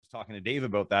talking to Dave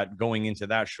about that, going into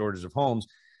that shortage of homes.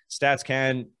 Stats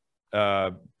Can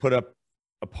put up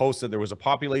a post that there was a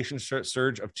population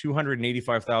surge of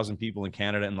 285,000 people in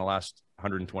Canada in the last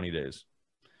 120 days.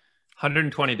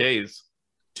 120 days.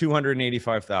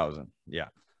 285,000. Yeah.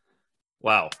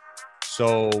 Wow.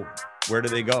 So where do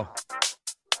they go?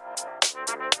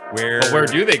 Where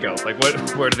do they go? Like,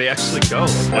 where do they actually go?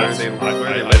 Where are they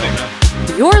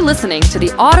living? You're listening to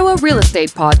the Ottawa Real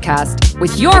Estate Podcast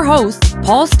with your hosts,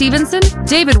 Paul Stevenson,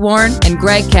 David Warren, and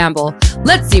Greg Campbell.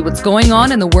 Let's see what's going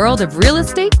on in the world of real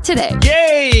estate today.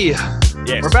 Yay!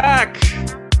 Yes. We're back.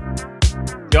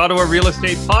 The Ottawa Real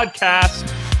Estate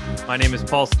Podcast. My name is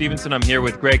Paul Stevenson. I'm here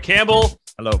with Greg Campbell.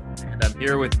 Hello. And I'm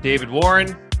here with David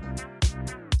Warren.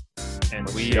 And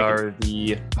we are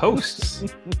the hosts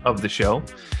of the show.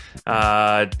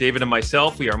 David and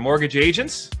myself, we are mortgage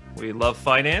agents. We love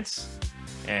finance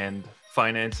and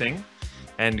financing.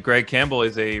 And Greg Campbell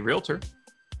is a realtor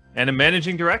and a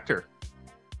managing director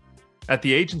at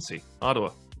the agency,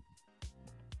 Ottawa.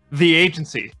 The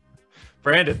agency.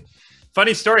 Brandon.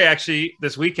 Funny story, actually,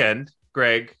 this weekend,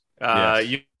 Greg.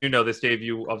 Yes. You know this, Dave.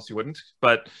 You obviously wouldn't.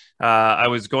 But I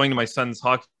was going to my son's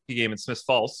hockey game in Smith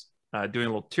Falls, doing a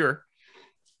little tour.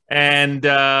 And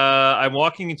I'm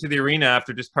walking into the arena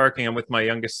after just parking. I'm with my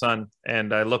youngest son,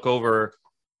 and I look over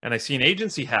and I see an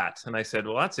agency hat, and I said,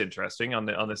 "Well, that's interesting on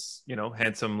this,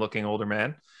 handsome-looking older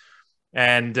man."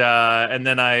 And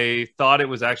then I thought it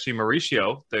was actually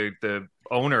Mauricio, the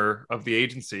owner of the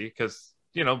agency, because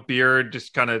beard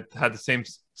just kind of had the same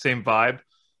vibe.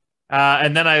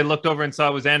 And then I looked over and saw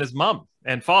it was Anna's mom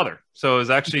and father. So it was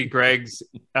actually Greg's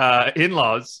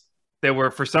in-laws. They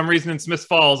were, for some reason, in Smith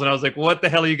Falls, and I was like, what the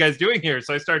hell are you guys doing here?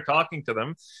 So I started talking to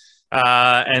them,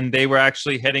 and they were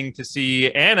actually heading to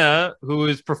see Anna, who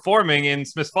is performing in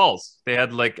Smith Falls. They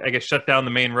had, shut down the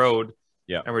main road,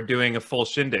 and were doing a full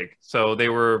shindig. So they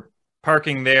were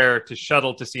parking there to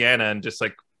shuttle to see Anna, and just,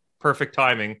 perfect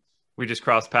timing. We just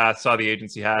crossed paths, saw the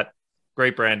agency hat.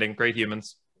 Great branding, great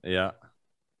humans. Yeah.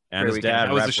 Anna's dad,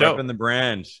 that was the show. Repping the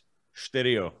brand,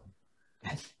 Stereo,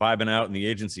 vibing out in the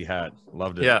agency hat.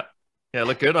 Loved it. Yeah,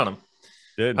 look good on him.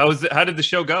 Did. How did the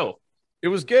show go? It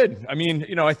was good. I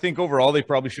mean, I think overall they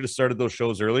probably should have started those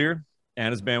shows earlier.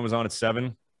 Anna's band was on at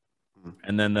 7,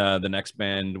 and then the next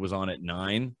band was on at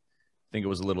 9. I think it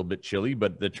was a little bit chilly,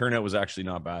 but the turnout was actually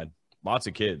not bad. Lots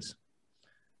of kids.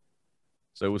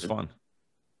 So it was fun.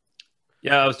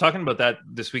 Yeah, I was talking about that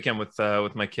this weekend with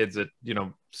my kids. That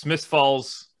Smith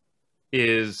Falls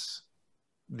is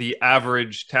the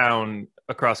average town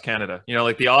across Canada.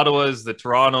 Like the Ottawas, the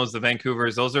Torontos, the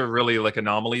Vancouvers, those are really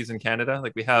anomalies in Canada.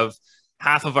 Like we have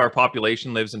half of our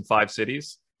population lives in 5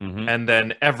 cities, and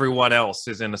then everyone else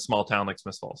is in a small town like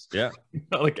Smith Falls. Yeah.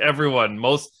 Like everyone,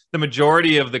 the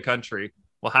majority of the country,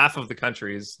 half of the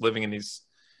country is living in these,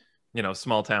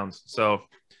 small towns. So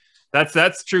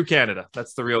that's true Canada.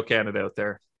 That's the real Canada out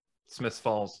there. Smith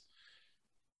Falls.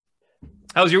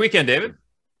 How was your weekend, David?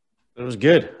 It was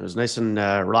good. It was nice and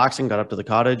relaxing. Got up to the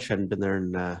cottage. Hadn't been there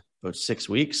in about 6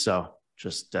 weeks. So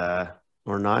just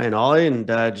or Nye and Ollie, and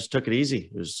just took it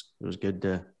easy. It was good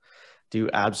to do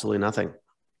absolutely nothing.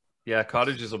 Yeah,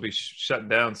 cottages will be shutting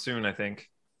down soon, I think.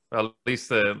 Well, at least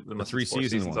the 3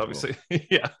 seasons, obviously.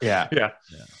 Yeah.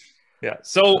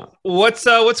 So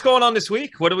what's going on this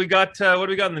week? What do we got? What do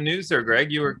we got in the news there, Greg?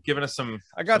 You were giving us some.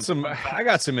 I got some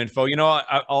info.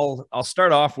 I'll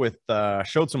start off with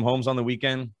showed some homes on the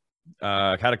weekend.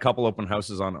 Had a couple open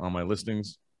houses on my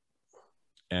listings,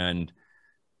 and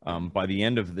by the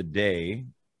end of the day,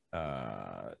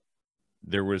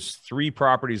 there was 3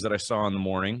 properties that I saw in the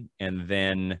morning, and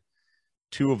then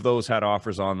 2 of those had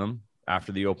offers on them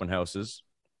after the open houses.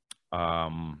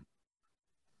 On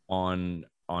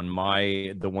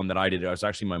the one that I did, it was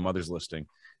actually my mother's listing.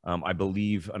 I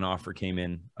believe an offer came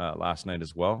in last night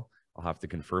as well. I'll have to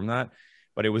confirm that,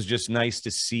 but it was just nice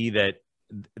to see that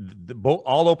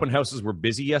all open houses were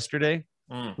busy yesterday,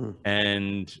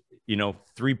 and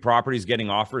 3 properties getting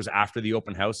offers after the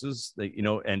open houses,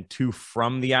 and 2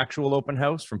 from the actual open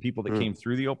house, from people that came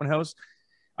through the open house.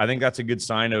 I think that's a good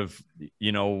sign of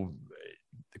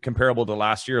comparable to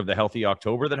last year, of the healthy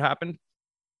October that happened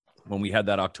when we had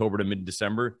that October to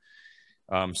mid-December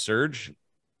surge.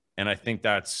 And I think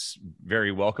that's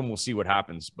very welcome. We'll see what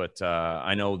happens, but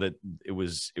I know that it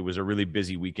was a really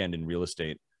busy weekend in real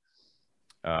estate.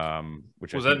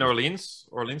 Which was that an Orleans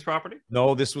property?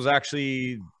 No, this was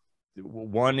actually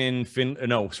one in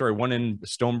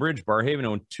Stonebridge,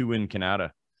 Barhaven, and 2 in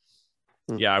Canada.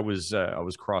 Yeah, I was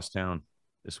crosstown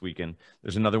this weekend.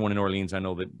 There's another one in Orleans. I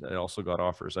know that it also got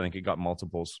offers. I think it got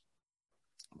multiples.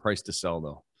 Price to sell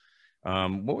though.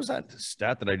 What was that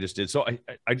stat that I just did? So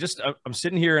I'm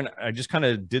sitting here and I just kind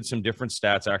of did some different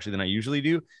stats actually than I usually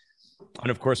do. And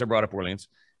of course I brought up Orleans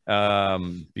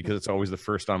because it's always the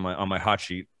first on my hot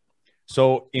sheet.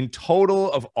 So in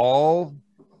total of all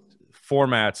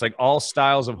formats, like all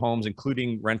styles of homes,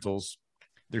 including rentals,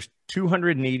 there's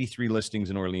 283 listings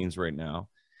in Orleans right now.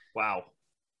 Wow.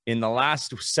 In the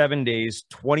last 7 days,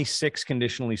 26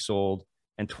 conditionally sold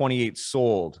and 28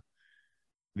 sold.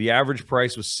 The average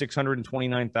price was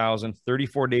 $629,000,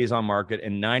 34 days on market,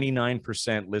 and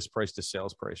 99% list price to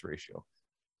sales price ratio.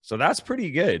 So that's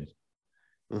pretty good.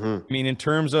 Mm-hmm. I mean, in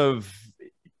terms of,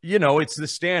 it's the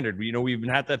standard. We've been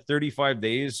at that 35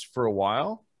 days for a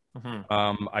while.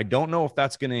 Mm-hmm. I don't know if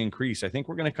that's going to increase. I think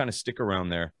we're going to kind of stick around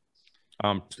there.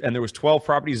 And there was 12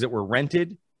 properties that were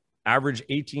rented, average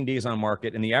 18 days on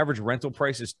market, and the average rental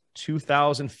price is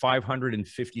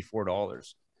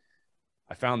 $2,554.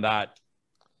 I found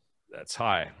that's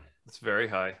high. It's very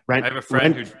high. Rent, I have a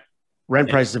friend rent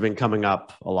prices have been coming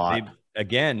up a lot.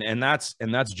 And that's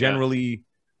generally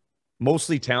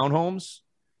mostly townhomes,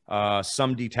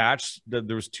 some detached.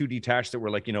 There was 2 detached that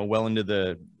were well into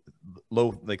the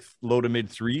low to mid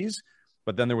 3s,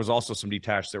 but then there was also some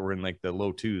detached that were in the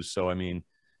low 2s. So I mean,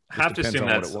 have to assume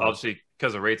that's obviously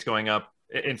because of rates going up,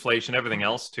 inflation, everything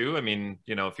else too. I mean,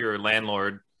 if you're a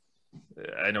landlord,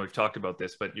 I know we've talked about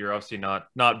this, but you're obviously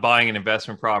not buying an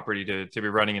investment property to be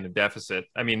running in a deficit.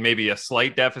 I mean, maybe a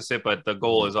slight deficit, but the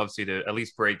goal is obviously to at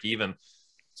least break even.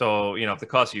 So, if the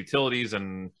cost of utilities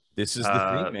and this is the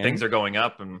thing, man. Things are going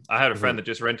up. And I had a friend that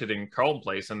just rented in Carlton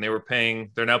Place, and they're now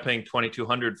paying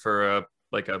 $2,200 for a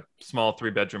small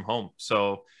 3-bedroom home.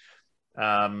 So,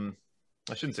 I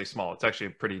shouldn't say small. It's actually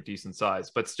a pretty decent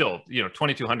size, but still,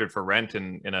 $2,200 for rent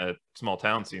in a small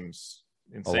town seems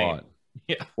insane. A lot.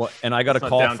 Yeah. Well, and I got a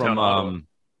call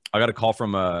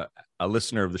from a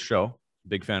listener of the show,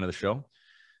 big fan of the show,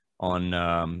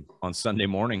 on Sunday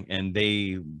morning, and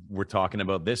they were talking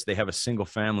about this. They have a single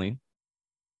family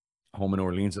home in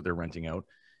Orleans that they're renting out,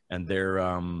 and they're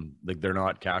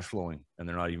not cash flowing, and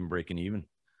they're not even breaking even.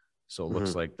 So it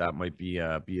looks like that might be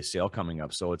a sale coming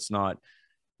up. So it's not,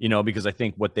 because I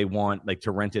think what they want,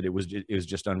 to rent it, it was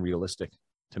just unrealistic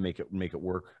to make it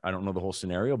work. I don't know the whole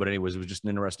scenario, but anyways, it was just an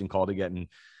interesting call to get and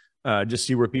just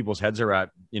see where people's heads are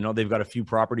at. They've got a few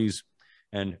properties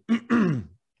and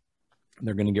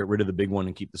they're going to get rid of the big one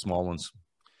and keep the small ones.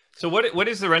 So what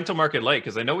is the rental market like?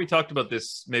 Because I know we talked about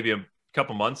this maybe a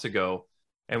couple months ago,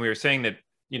 and we were saying that,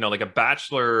 a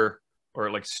bachelor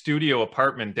or studio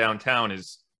apartment downtown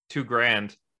is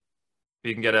 $2,000.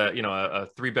 You can get a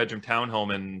 3-bedroom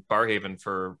townhome in Barhaven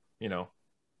for,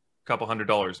 couple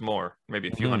 $100 more, maybe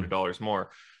a few $100 more.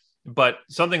 But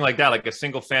something like that, like a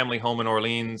single family home in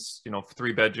Orleans,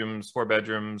 3 bedrooms, 4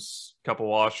 bedrooms, couple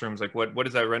washrooms, what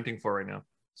is that renting for right now?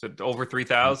 Is it over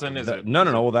 3,000? Is it? No.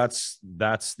 Well, that's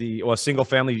a single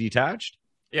family detached.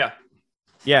 Yeah.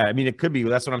 Yeah. I mean, it could be.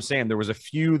 That's what I'm saying. There was a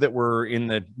few that were in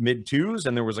the mid 2s,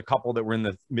 and there was a couple that were in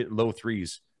the low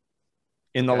 3s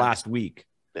in the last week.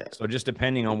 Yeah. So just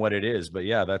depending on what it is, but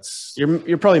yeah,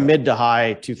 you're probably mid to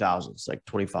high 2000s, like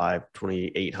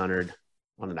 2,800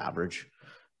 on an average.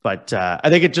 But I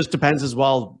think it just depends as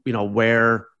well,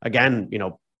 where, again,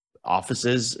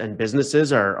 offices and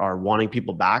businesses are wanting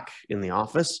people back in the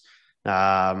office.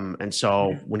 And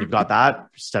so when you've got that,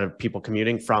 instead of people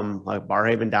commuting from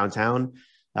Barhaven downtown,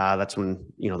 that's when,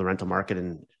 the rental market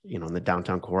and, in the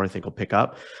downtown core, I think will pick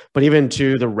up. But even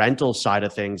to the rental side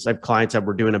of things, I have clients that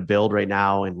we're doing a build right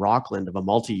now in Rockland of a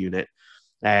multi-unit,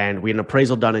 and we had an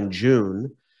appraisal done in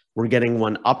June. We're getting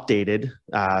one updated.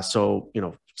 So,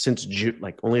 since June,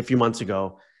 only a few months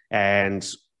ago, and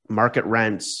market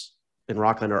rents in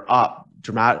Rockland are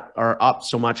up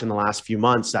so much in the last few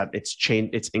months that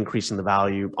it's increasing the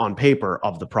value on paper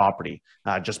of the property,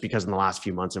 just because in the last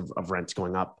few months of rents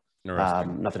going up.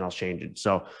 Nothing else changing.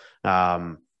 So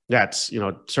that's,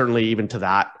 certainly even to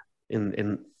that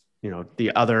in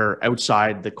the other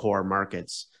outside the core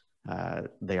markets,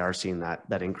 they are seeing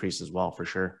that increase as well, for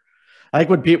sure. I think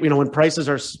when people, when prices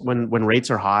are, when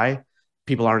rates are high,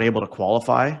 people aren't able to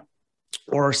qualify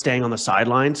or are staying on the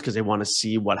sidelines because they want to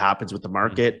see what happens with the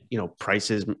market,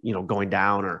 prices, going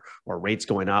down or rates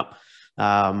going up.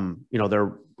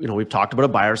 We've talked about a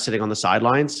buyer sitting on the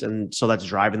sidelines, and so that's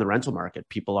driving the rental market.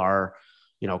 People are,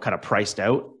 kind of priced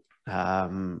out,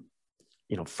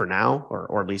 for now,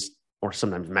 or at least, or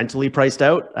sometimes mentally priced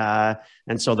out.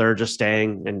 And so they're just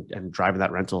staying and driving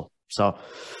that rental. So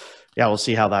yeah, we'll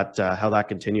see how that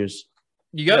continues.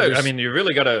 You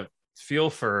really gotta feel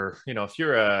for, if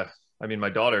you're my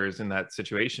daughter is in that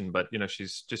situation, but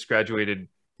she's just graduated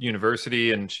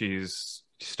university and she's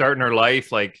starting her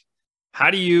life.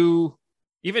 how do you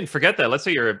even forget that? Let's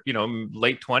say you're,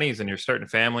 late 20s and you're starting a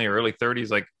family or early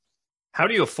 30s. Like, how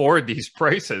do you afford these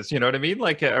prices? You know what I mean?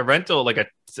 Like a rental, like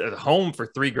a home for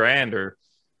 $3,000 or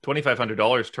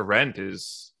 $2,500 to rent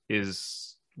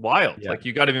is wild. Yeah. Like,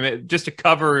 you got to be just to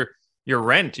cover your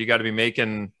rent. You got to be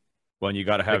making, well, you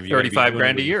got to have like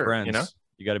 $35,000 a year. Friends.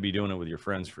 You got to be doing it with your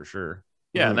friends for sure.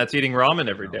 Yeah, and that's eating ramen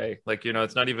every day. Like,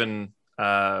 it's not even.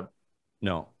 No.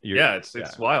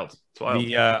 It's wild. It's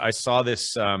wild. I saw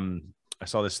this. I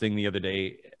saw this thing the other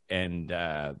day, and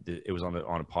it was on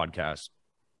a podcast,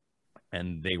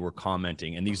 and they were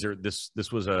commenting. And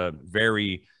this was a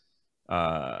very,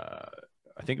 I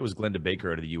think it was Glenda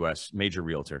Baker out of the U.S., major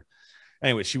realtor.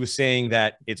 Anyway, she was saying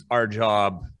that it's our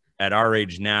job at our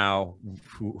age now,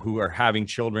 who are having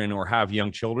children or have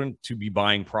young children, to be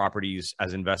buying properties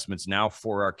as investments now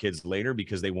for our kids later,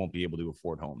 because they won't be able to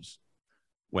afford homes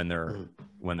when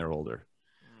they're older.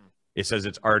 It says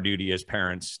it's our duty as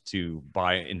parents to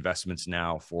buy investments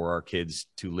now for our kids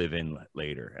to live in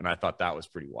later. And I thought that was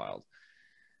pretty wild,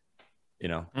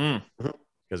 because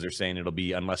they're saying it'll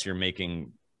be, unless you're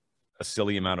making a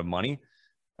silly amount of money,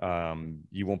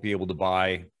 you won't be able to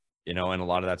buy, and a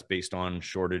lot of that's based on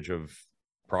shortage of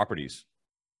properties.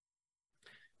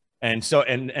 And so,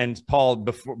 and Paul,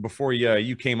 before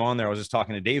you came on there, I was just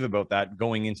talking to Dave about that,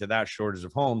 going into that shortage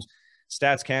of homes.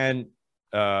 StatsCan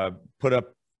put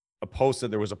up a post that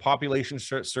there was a population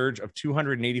surge of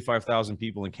 285,000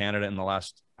 people in Canada in the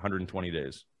last 120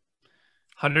 days.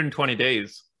 120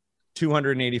 days.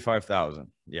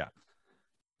 285,000. Yeah.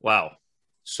 Wow.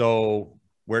 So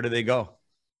where do they go?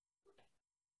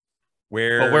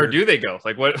 Where do they go?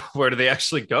 Like, where do they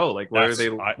actually go? Like, where are they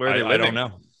living? I don't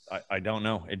know. I don't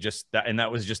know. It just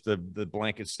that was just the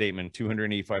blanket statement.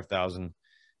 285,000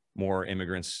 more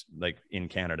immigrants like in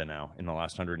Canada now in the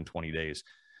last 120 days.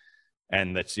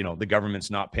 And that's, the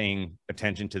government's not paying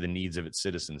attention to the needs of its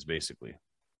citizens, basically.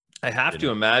 I have to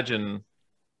imagine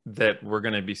that we're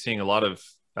going to be seeing a lot of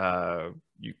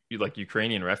like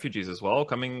Ukrainian refugees as well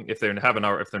coming, if they're not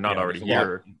already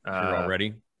here.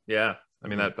 Already. Yeah. I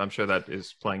mean, I'm sure that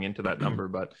is playing into that number,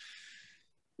 but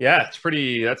yeah,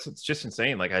 it's just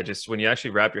insane. Like, when you actually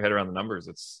wrap your head around the numbers,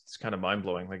 it's kind of mind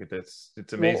blowing. Like, it's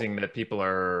amazing that people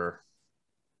are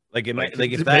making it,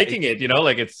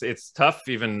 like it's tough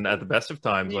even at the best of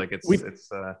times. Like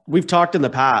we've talked in the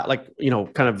past, like,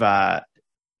 kind of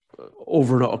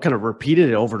repeated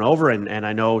it over and over. And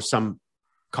I know some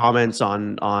comments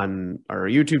on our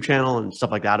YouTube channel and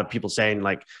stuff like that of people saying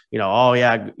like, oh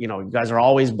yeah, you guys are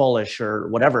always bullish or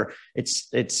whatever.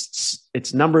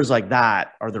 It's numbers like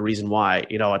that are the reason why.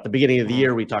 At the beginning of the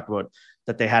year, we talked about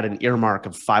that they had an earmark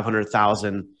of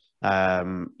 500,000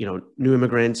 new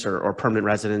immigrants or permanent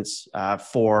residents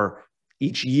for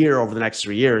each year over the next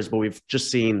 3 years. But we've just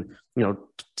seen,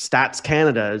 Stats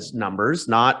Canada's numbers,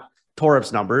 not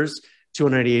Torup's numbers,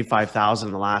 285,000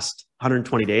 in the last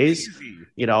 120 days.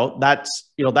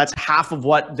 That's half of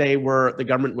what the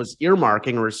government was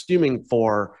earmarking or assuming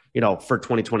for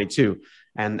 2022.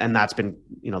 And that's been,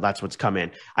 that's what's come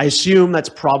in. I assume that's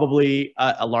probably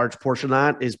a large portion of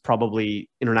that is probably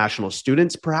international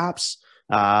students, perhaps,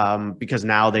 because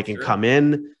now they can come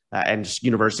in and just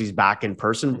universities back in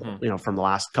person, from the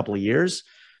last couple of years.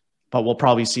 But we'll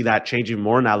probably see that changing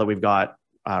more now that we've got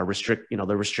the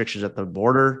restrictions at the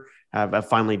border have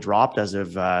finally dropped as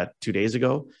of 2 days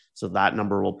ago. So that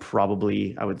number will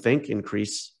probably, I would think,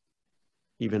 increase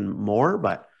even more.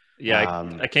 But yeah,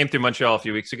 I came through Montreal a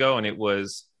few weeks ago and it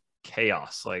was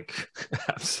chaos, like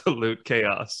absolute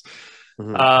chaos.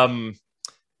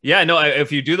 Yeah, no,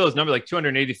 if you do those numbers, like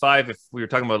 285, if we were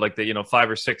talking about like the, 5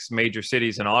 or 6 major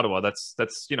cities in Ottawa, that's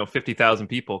 50,000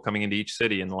 people coming into each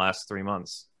city in the last 3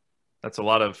 months. That's a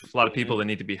lot of people that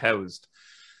need to be housed.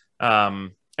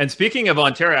 And speaking of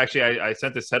Ontario, actually, I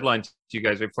sent this headline to you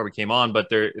guys right before we came on, but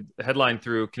the headline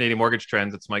through Canadian Mortgage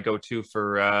Trends, it's my go-to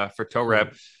for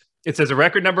TOREP. It says a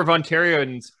record number of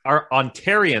Ontarians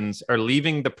are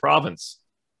leaving the province.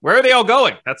 Where are they all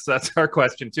going? That's our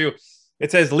question too. It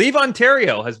says, leave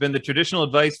Ontario has been the traditional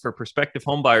advice for prospective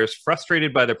homebuyers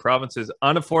frustrated by the province's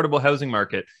unaffordable housing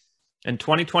market. In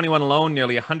 2021 alone,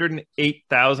 nearly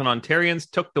 108,000 Ontarians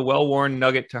took the well-worn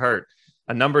nugget to heart,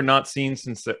 a number not seen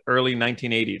since the early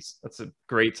 1980s. That's a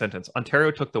great sentence. Ontario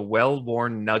took the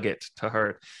well-worn nugget to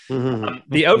heart.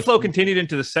 The outflow continued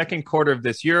into the second quarter of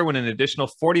this year when an additional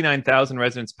 49,000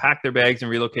 residents packed their bags and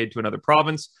relocated to another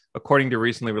province, according to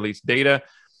recently released data.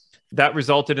 That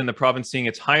resulted in the province seeing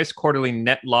its highest quarterly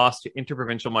net loss to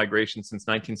interprovincial migration since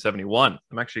 1971.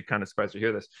 I'm actually kind of surprised to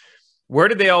hear this. Where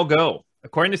did they all go?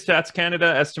 According to Stats Canada,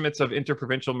 estimates of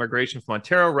interprovincial migration from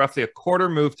Ontario, roughly a quarter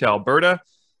moved to Alberta,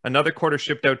 Another quarter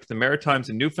shipped out to the Maritimes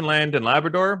and Newfoundland and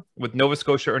Labrador, with Nova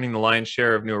Scotia earning the lion's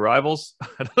share of new arrivals. I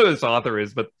don't know who this author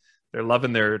is, but they're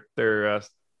loving their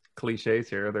cliches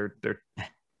here, their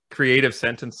creative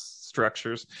sentence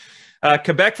structures.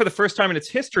 Quebec, for the first time in its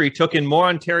history, took in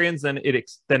more Ontarians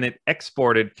than it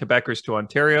exported Quebecers to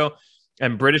Ontario.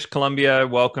 And British Columbia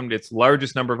welcomed its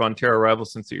largest number of Ontario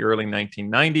arrivals since the early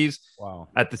 1990s. Wow.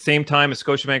 At the same time, a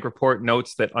Scotiabank report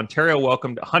notes that Ontario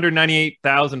welcomed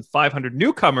 198,500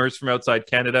 newcomers from outside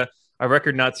Canada, a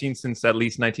record not seen since at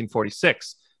least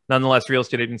 1946. Nonetheless, real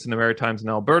estate agents in the Maritimes and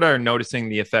Alberta are noticing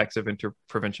the effects of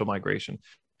interprovincial migration.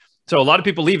 So a lot of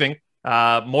people leaving,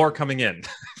 more coming in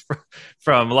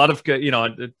from a lot of,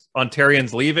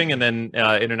 Ontarians leaving, and then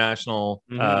international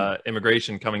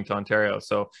immigration coming to Ontario.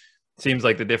 So seems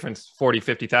like the difference, 40,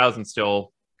 50,000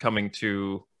 still coming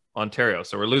to Ontario.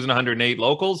 So we're losing 108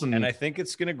 locals. And I think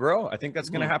it's going to grow. I think that's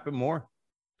going to happen more.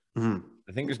 Mm-hmm.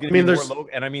 I think there's going to be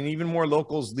more even more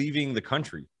locals leaving the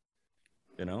country,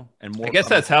 and more. I guess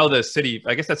that's how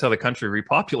the country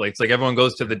repopulates. Like, everyone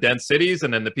goes to the dense cities,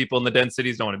 and then the people in the dense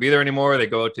cities don't want to be there anymore. They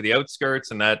go out to the outskirts,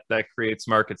 and that creates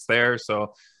markets there.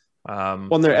 So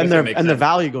their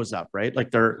value goes up, right? Like,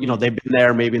 they've been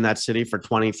there maybe in that city for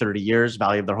 20, 30 years.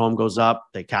 Value of their home goes up.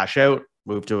 They cash out,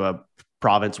 move to a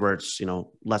province where it's,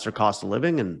 lesser cost of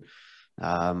living, and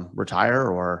retire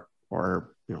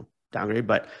or downgrade.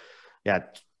 But yeah,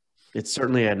 it's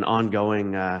certainly an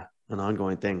ongoing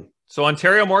thing. So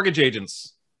Ontario mortgage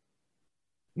agents,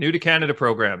 new to Canada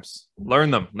programs,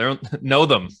 learn them, know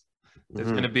them.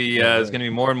 There's going to be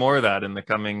more and more of that in the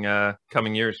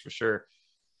coming years for sure.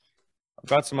 I've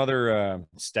got some other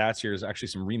stats here. There's actually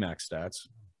some RE/MAX stats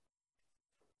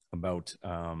about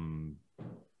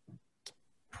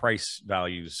price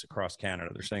values across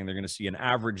Canada. They're saying they're going to see an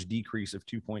average decrease of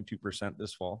 2.2%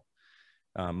 this fall,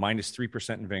 minus 3%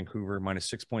 in Vancouver, minus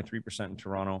 6.3% in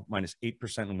Toronto, minus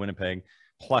 8% in Winnipeg,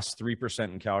 plus 3%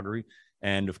 in Calgary.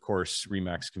 And of course,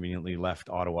 RE/MAX conveniently left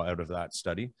Ottawa out of that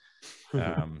study.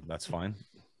 That's fine.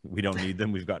 We don't need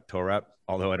them. We've got TORAP,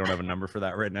 although I don't have a number for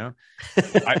that right now.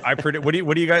 I predict. What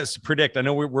do you guys predict? I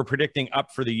know we're predicting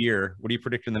up for the year. What do you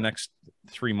predict in the next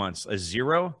 3 months? A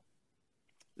zero?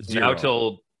 Now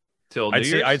till New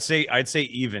Year's? I'd say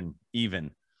even.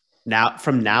 Now,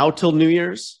 from now till New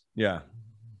Year's? Yeah.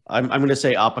 I'm going to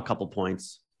say up a couple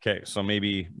points. Okay, so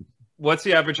maybe. What's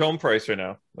the average home price right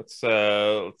now? Let's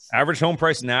average home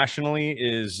price nationally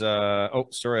is I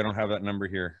don't have that number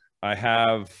here. I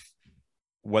have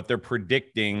what they're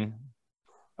predicting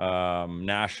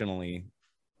nationally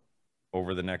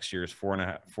over the next year is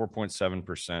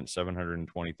 4.7%,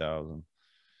 720,000.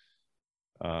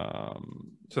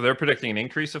 So they're predicting an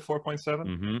increase of 4.7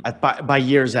 mm-hmm. by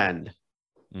year's end,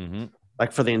 mm-hmm.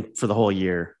 like for the whole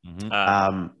year.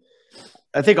 Mm-hmm.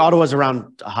 I think Ottawa's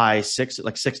around high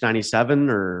 697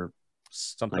 or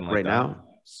something like right that. Now,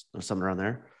 or something around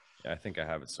there. Yeah, I think I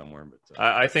have it somewhere, but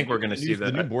I think we're going to see that.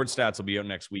 The new board stats will be out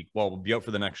next week. Well, we'll be out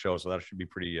for the next show, so that should be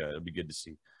pretty. It'll be good to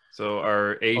see. So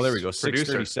our ace. There we go.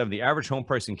 637. The average home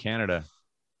price in Canada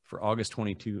for August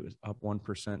 22 is up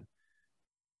 1%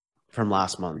 from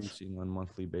last month. On a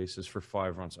monthly basis for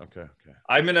 5 months. Okay.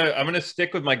 I'm gonna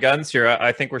stick with my guns here.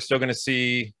 I think we're still going to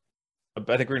see.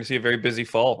 I think we're going to see a very busy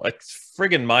fall. Like, it's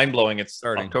friggin' mind blowing. It's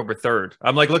starting October 3rd.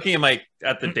 I'm like looking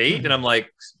at the date, and I'm like,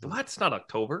 what? It's not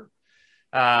October.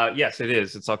 Yes, it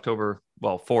is. It's October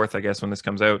 4th, I guess, when this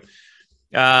comes out.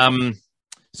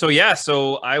 So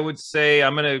I would say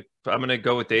I'm gonna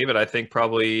go with David. I think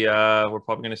probably we're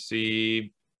probably gonna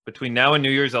see between now and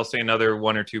New Year's, I'll say another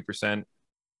 1 or 2%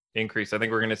 increase. I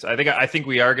think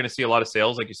we are gonna see a lot of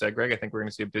sales, like you said, Greg. I think we're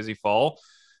gonna see a busy fall,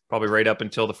 probably right up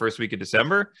until the first week of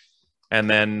December, and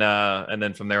then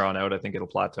from there on out, I think it'll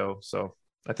plateau. So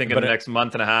I think in the next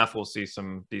month and a half, we'll see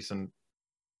some decent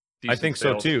I think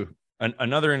sales. So too.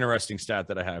 Another interesting stat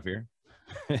that I have here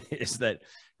is that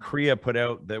CREA put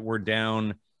out that we're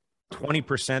down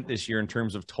 20% this year in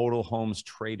terms of total homes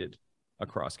traded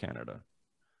across Canada.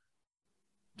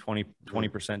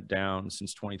 20% down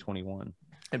since 2021.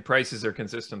 And prices are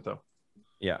consistent though.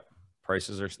 Yeah.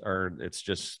 Prices are it's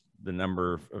just the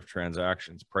number of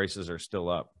transactions. Prices are still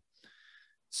up.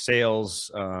 Sales,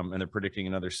 and they're predicting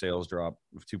another sales drop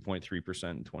of 2.3%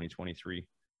 in 2023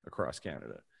 across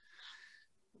Canada.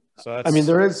 So that's,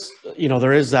 there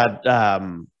is that.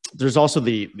 There's also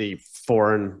the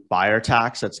foreign buyer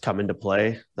tax that's come into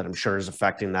play that I'm sure is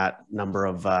affecting that number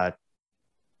of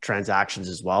transactions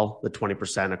as well. The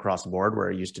 20% across the board, where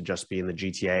it used to just be in the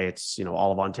GTA, it's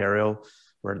all of Ontario,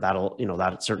 where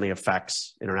that certainly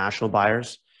affects international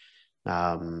buyers.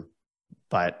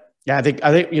 But yeah, I think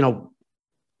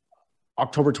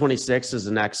October 26th is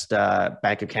the next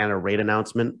Bank of Canada rate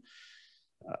announcement.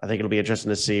 I think it'll be interesting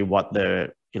to see what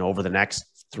over the next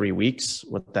 3 weeks,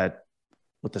 what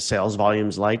the sales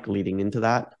volume's like leading into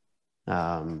that.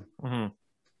 And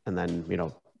then,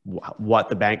 what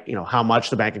the bank, how much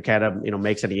the Bank of Canada,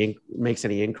 makes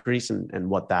any increase and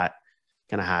what that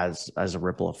kind of has as a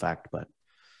ripple effect. But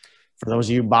for those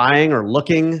of you buying or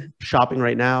shopping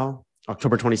right now,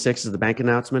 October 26th is the bank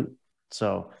announcement.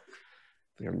 So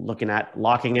if you're looking at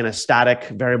locking in a static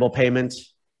variable payment,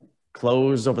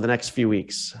 close over the next few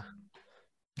weeks.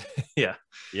 Yeah.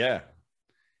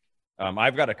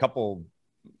 I've got a couple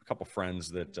friends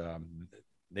that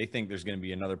they think there's going to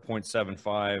be another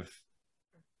 0.75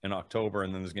 in October,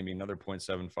 and then there's going to be another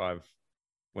 0.75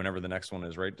 whenever the next one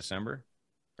is, right? December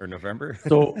or November.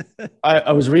 So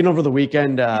I was reading over the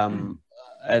weekend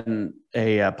and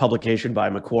a publication by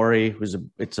Macquarie,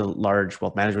 it's a large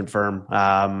wealth management firm,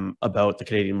 about the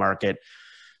Canadian market.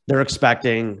 They're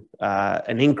expecting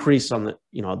an increase in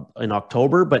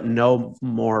October, but no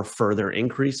more further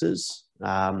increases.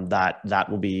 That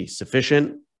will be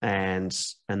sufficient, and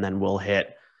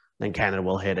then Canada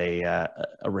will hit a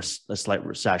slight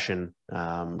recession.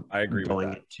 I agree with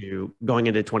that. Going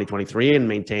into 2023 and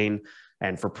maintain.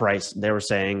 And for price, they were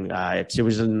saying it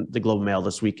was in the Globe and Mail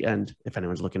this weekend. If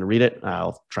anyone's looking to read it,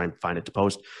 I'll try and find it to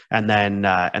post. And then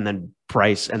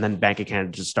price, and then Bank of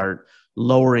Canada to start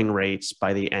lowering rates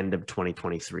by the end of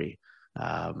 2023.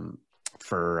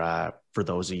 For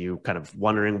those of you kind of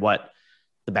wondering what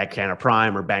the Bank of Canada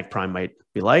Prime or Bank Prime might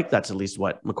be like, that's at least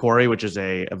what Macquarie, which is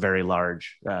a very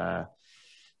large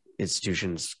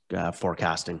institution's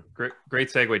forecasting. Great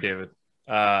segue, David.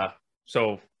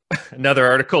 So another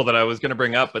article that I was going to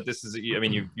bring up, but this is,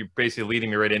 you're basically leading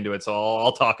me right into it. So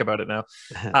I'll talk about it now.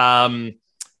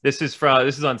 This is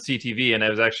on CTV, and it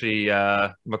was actually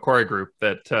Macquarie Group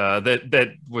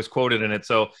that was quoted in it.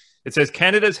 So it says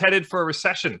Canada's headed for a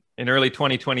recession in early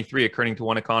 2023, according to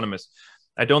one economist.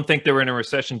 I don't think they were in a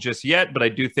recession just yet, but I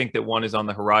do think that one is on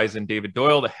the horizon. David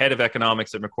Doyle, the head of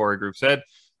economics at Macquarie Group, said,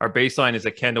 our baseline is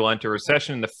that Canada will enter a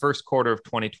recession in the first quarter of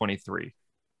 2023.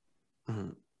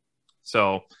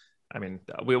 So,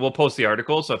 we will post the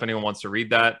article. So if anyone wants to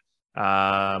read that,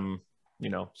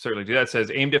 certainly do that. It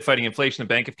says, aimed at fighting inflation, the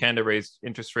Bank of Canada raised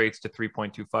interest rates to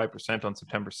 3.25% on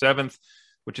September 7th,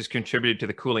 which has contributed to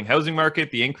the cooling housing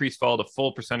market. The increase followed a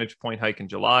full percentage point hike in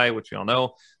July, which we all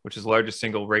know, which is the largest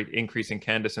single rate increase in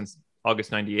Canada since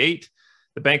August 98.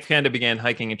 The Bank of Canada began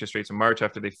hiking interest rates in March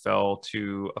after they fell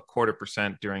to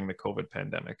 0.25% during the COVID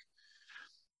pandemic.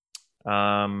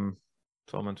 It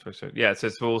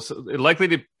says,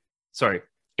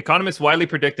 economists widely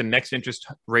predict the next interest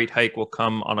rate hike will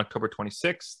come on October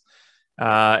 26th.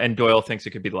 And Doyle thinks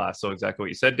it could be the last. So exactly what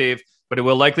you said, Dave. But it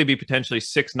will likely be potentially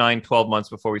 6, 9, 12 months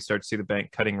before we start to see the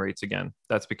bank cutting rates again.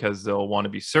 That's because they'll want to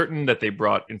be certain that they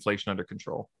brought inflation under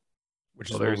control. Which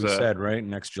is what we said, right?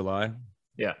 Next July.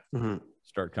 Yeah. Mm-hmm.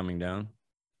 Start coming down.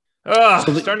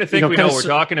 Starting to think we know what we're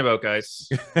talking about, guys.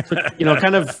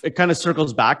 It kind of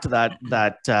circles back to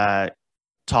that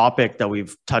topic that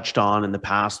we've touched on in the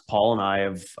past, Paul and I,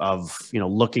 of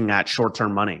looking at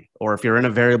short-term money, or if you're in a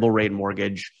variable rate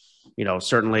mortgage,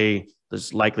 certainly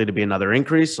there's likely to be another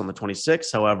increase on the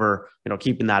 26th. However,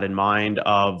 keeping that in mind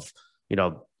of,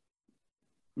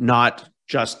 not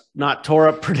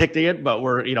Torah predicting it, but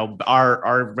we're,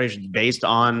 our information is based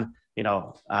on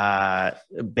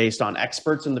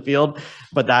experts in the field,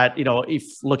 but that, if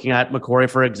looking at Macquarie,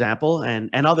 for example, and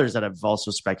others that have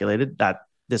also speculated that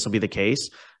this will be the case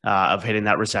of hitting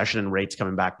that recession and rates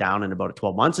coming back down in about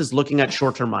 12 months, is looking at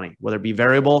short-term money, whether it be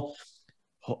variable,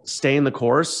 stay in the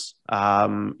course. It's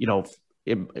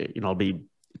going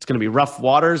to be rough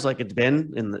waters like it's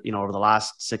been in the, over the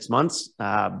last 6 months.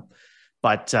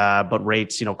 But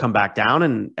rates, come back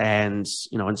down and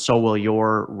so will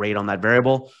your rate on that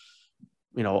variable,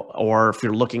 or if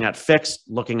you're looking at fixed,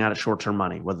 looking at a short-term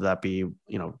money, whether that be,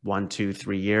 1, 2,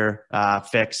 3 year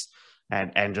fixed,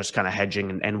 and just kind of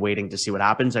hedging and waiting to see what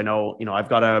happens. I know, I've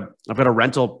got a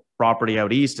rental property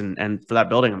out east, and for that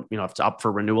building, it's up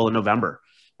for renewal in November.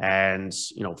 And,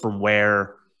 from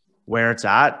where it's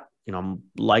at, I'm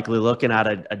likely looking at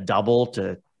a double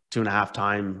to 2.5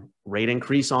 time rate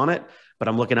increase on it, but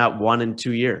I'm looking at 1 and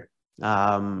 2 year,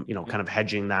 kind of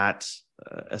hedging that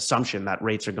assumption that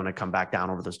rates are going to come back down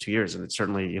over those 2 years. And it's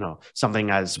certainly, something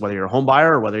as whether you're a home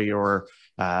buyer or whether you're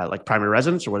like primary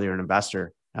residence or whether you're an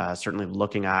investor, certainly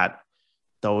looking at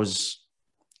those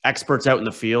experts out in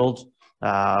the field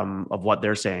of what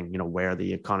they're saying, where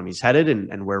the economy's headed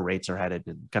and where rates are headed,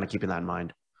 and kind of keeping that in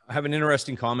mind. I have an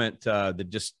interesting comment that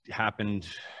just happened,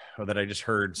 or that I just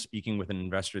heard speaking with an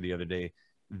investor the other day.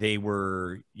 they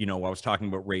were, I was talking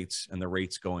about rates and the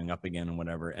rates going up again and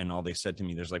whatever. And all they said to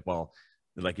me, there's like, well,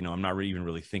 like, I'm not even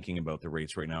really thinking about the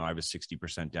rates right now. I have a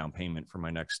 60% down payment for my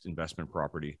next investment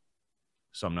property.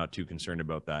 So I'm not too concerned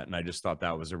about that. And I just thought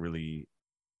that was a really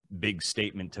big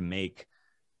statement to make,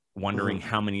 wondering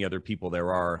how many other people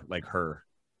there are like her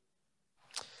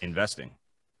investing.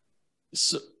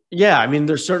 So, yeah, I mean,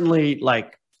 there's certainly,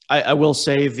 like, I will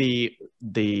say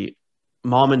the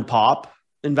mom and pop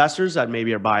investors that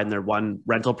maybe are buying their one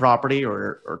rental property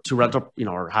or two rental,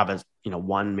 or have a,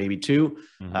 one, maybe two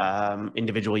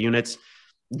individual units.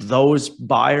 Those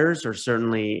buyers are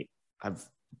certainly have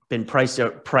been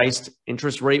priced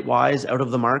interest rate wise out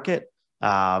of the market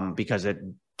because it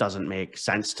doesn't make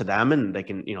sense to them, and they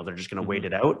can, they're just going to wait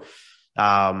it out.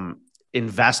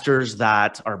 Investors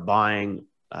that are buying,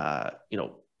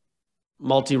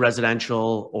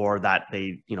 multi-residential, or that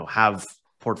they, have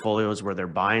portfolios where they're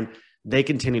buying, they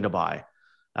continue to buy.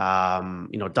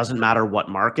 It doesn't matter what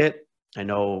market. I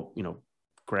know,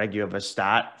 Greg, you have a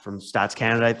stat from Stats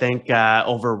Canada, I think,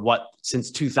 over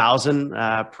since 2000,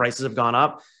 prices have gone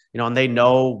up, and they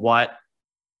know what,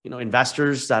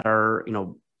 investors that are,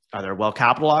 either well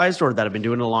capitalized or that have been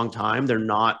doing it a long time, they're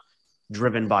not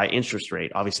driven by interest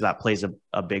rate. Obviously that plays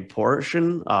a big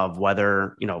portion of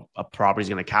whether, a property is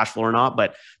going to cash flow or not,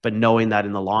 but knowing that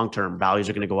in the long term, values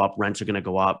are going to go up, rents are going to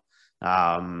go up,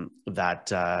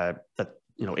 that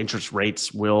interest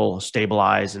rates will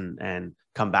stabilize and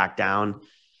come back down,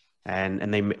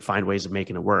 and they find ways of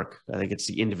making it work. I think it's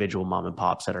the individual mom and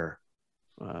pops that are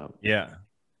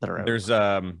that are out. There's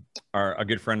a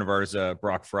good friend of ours,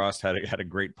 Brock Frost, had a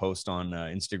great post on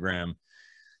Instagram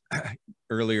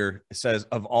earlier. It says,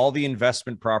 of all the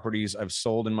investment properties I've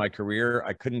sold in my career,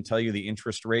 I couldn't tell you the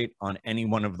interest rate on any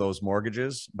one of those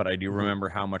mortgages, but I do remember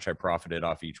how much I profited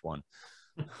off each one.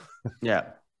 Yeah.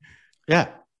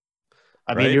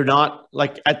 I mean, you're not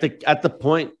like at the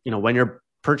point, when you're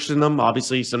purchasing them,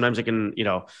 obviously sometimes it can,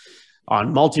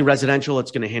 on multi-residential,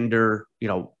 it's going to hinder,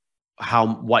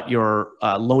 what your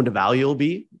loan to value will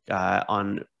be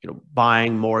on,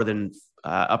 buying more than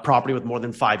a property with more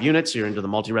than 5 units. You're into the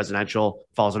multi-residential,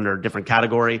 falls under a different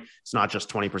category. It's not just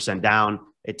 20% down.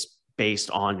 It's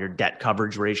based on your debt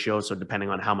coverage ratio. So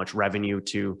depending on how much revenue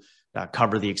to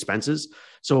cover the expenses.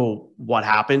 So what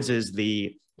happens is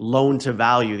the loan to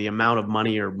value, the amount of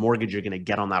money or mortgage you're going to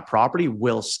get on that property,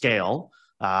 will scale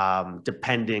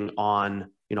depending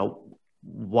on,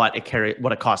 what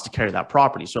it costs to carry that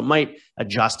property. So it might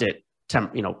adjust it,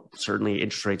 certainly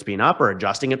interest rates being up or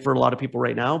adjusting it for a lot of people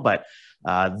right now. But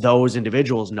those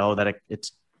individuals know that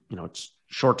it's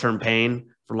short-term pain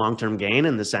for long-term gain,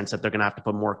 in the sense that they're going to have to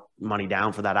put more money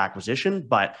down for that acquisition.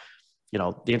 But,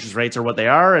 the interest rates are what they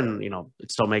are, and,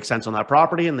 it still makes sense on that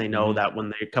property. And they know that when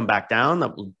they come back down,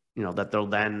 that will, that they'll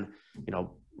then,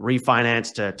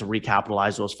 refinance to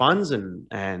recapitalize those funds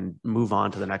and move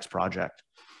on to the next project.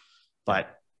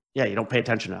 But yeah, you don't pay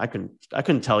attention. I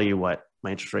couldn't tell you what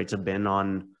my interest rates have been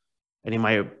on any of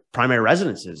my primary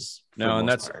residences. No, and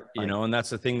that's and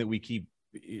that's the thing that we keep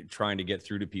trying to get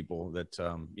through to people, that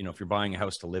if you're buying a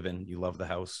house to live in, you love the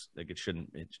house, like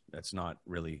that's not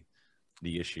really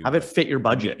the issue. Have it fit your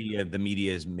budget. The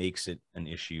media makes it an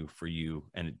issue for you,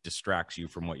 and it distracts you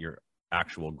from what your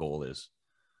actual goal is.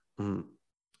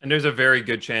 And there's a very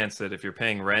good chance that if you're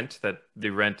paying rent, that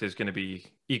the rent is going to be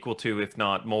equal to, if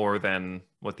not more than,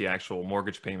 what the actual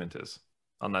mortgage payment is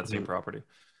on that same property.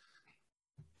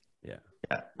 Yeah.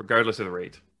 Regardless of the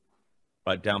rate.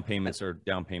 But down payments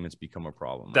become a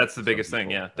problem. That's the biggest thing.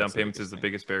 Yeah. Down payments is the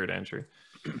biggest barrier to entry.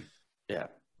 Yeah.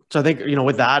 So I think,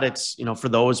 with that, it's, for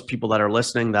those people that are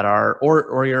listening that are,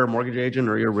 or you're a mortgage agent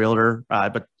or you're a realtor,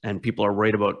 and people are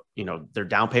worried about, their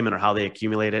down payment or how they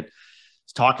accumulate it.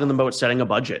 Talking to them about setting a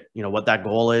budget, what that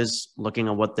goal is, looking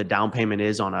at what the down payment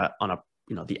is on a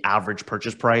the average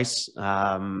purchase price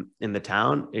in the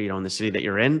town, in the city that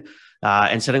you're in,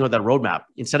 and setting out that roadmap.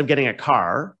 Instead of getting a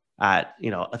car at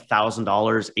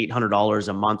 $1,000, $800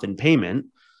 a month in payment,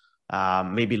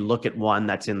 maybe look at one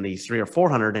that's in the $300 or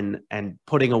 $400 and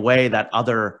putting away that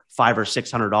other $500 or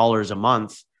 $600 a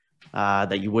month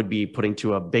that you would be putting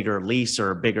to a bigger lease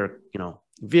or a bigger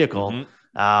vehicle.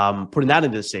 Putting that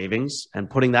into the savings and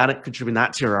contributing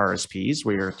that to your RSPs,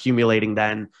 where you're accumulating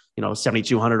then,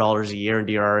 $7,200 a year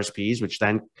into your RSPs, which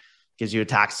then gives you a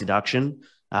tax deduction,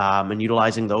 and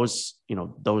utilizing those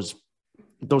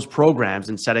programs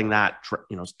and setting that,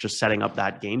 just setting up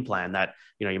that game plan that,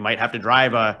 you might have to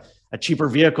drive a cheaper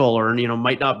vehicle, or,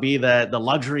 might not be the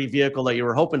luxury vehicle that you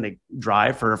were hoping to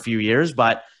drive for a few years,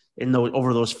 but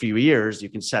over those few years, you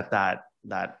can set that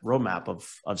roadmap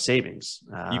of savings.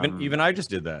 Even I just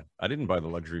did that. I didn't buy the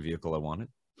luxury vehicle I wanted.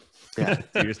 Yeah.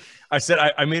 I said,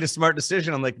 I made a smart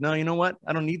decision. I'm like, no, you know what?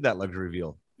 I don't need that luxury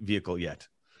vehicle yet.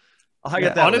 I'll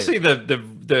get that honestly,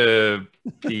 later.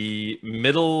 the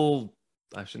middle,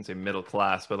 I shouldn't say middle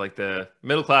class, but like the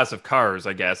middle class of cars,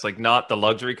 I guess, like not the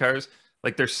luxury cars.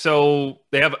 Like they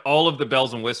have all of the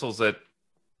bells and whistles that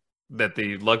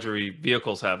the luxury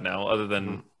vehicles have now, other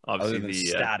than obviously other than the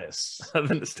status. Other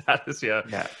than the status,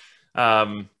 yeah.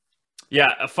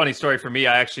 A funny story for me.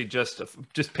 I actually just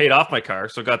paid off my car,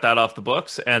 so got that off the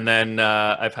books, and then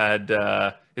I've had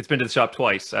it's been to the shop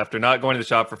twice after not going to the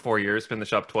shop for 4 years. Been to the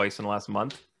shop twice in the last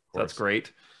month. So that's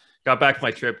great. Got back from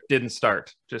my trip, didn't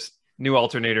start. Just new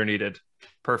alternator needed.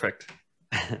 Perfect.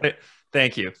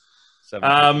 Thank you.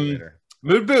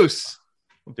 Mood boost.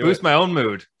 Boost my own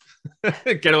mood.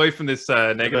 Get away from this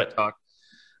negative talk.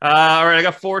 All right, I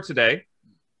got 4 today.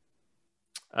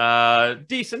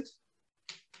 Decent.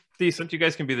 You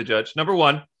guys can be the judge. Number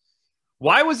 1,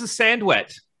 why was the sand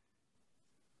wet?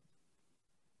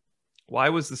 Why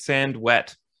was the sand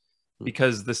wet?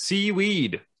 Because the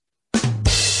seaweed.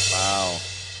 Wow.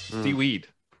 Seaweed.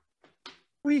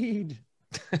 Weed.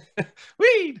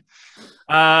 Weed.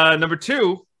 Number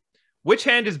 2, which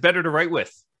hand is better to write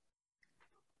with?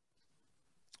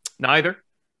 Neither.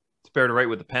 It's better to write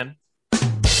with a pen.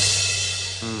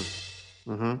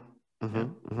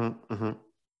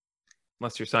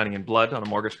 Unless you're signing in blood on a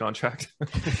mortgage contract.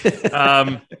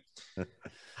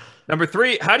 Number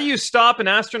 3, how do you stop an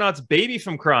astronaut's baby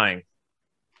from crying?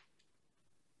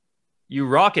 You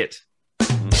rock it.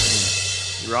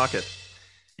 You rock it.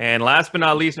 And last but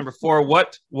not least, number 4,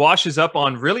 what washes up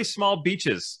on really small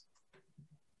beaches?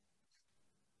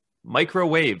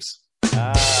 Microwaves.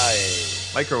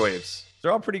 Microwaves.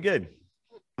 They're all pretty good.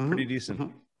 Pretty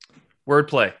decent.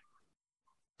 Wordplay.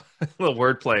 A little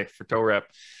wordplay for toe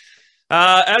rep.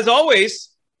 As always,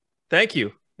 thank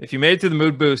you. If you made it to the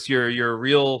mood boost, you're a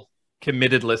real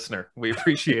committed listener. We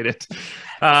appreciate it.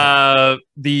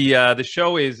 The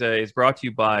show is brought to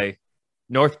you by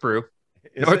North Brew.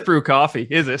 North Brew Coffee.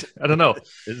 Is it? I don't know.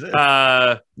 Is it?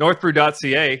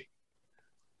 Northbrew.ca.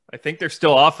 I think they're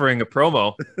still offering a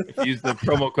promo if you use the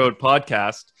promo code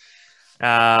podcast.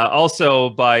 Also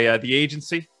by the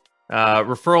agency,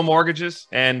 Referral Mortgages,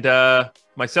 and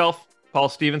myself, Paul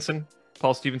Stevenson,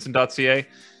 paulstevenson.ca,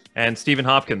 and Stephen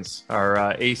Hopkins,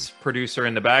 our ace producer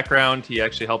in the background. He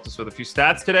actually helped us with a few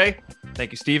stats today.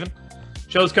 Thank you, Stephen.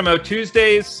 Shows come out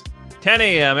Tuesdays, 10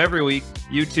 a.m. every week.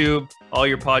 YouTube, all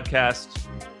your podcast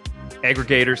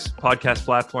aggregators, podcast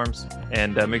platforms,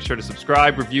 and make sure to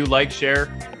subscribe, review, like, share,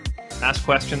 ask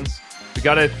questions. We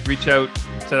got to reach out,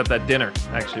 set up that dinner.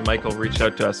 Actually, Michael reached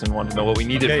out to us and wanted to know what we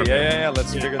needed from him. Yeah.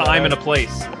 Let's figure that out. Time and a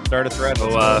place. Start a thread.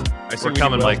 So we're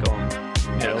coming, Michael.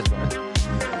 Yeah.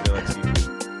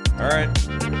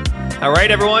 All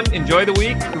right, everyone. Enjoy the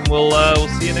week, and we'll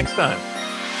see you next time.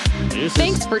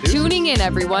 Thanks for tuning in,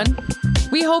 everyone.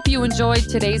 We hope you enjoyed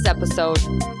today's episode.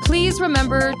 Please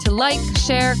remember to like,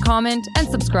 share, comment, and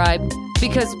subscribe,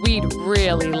 because we'd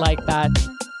really like that.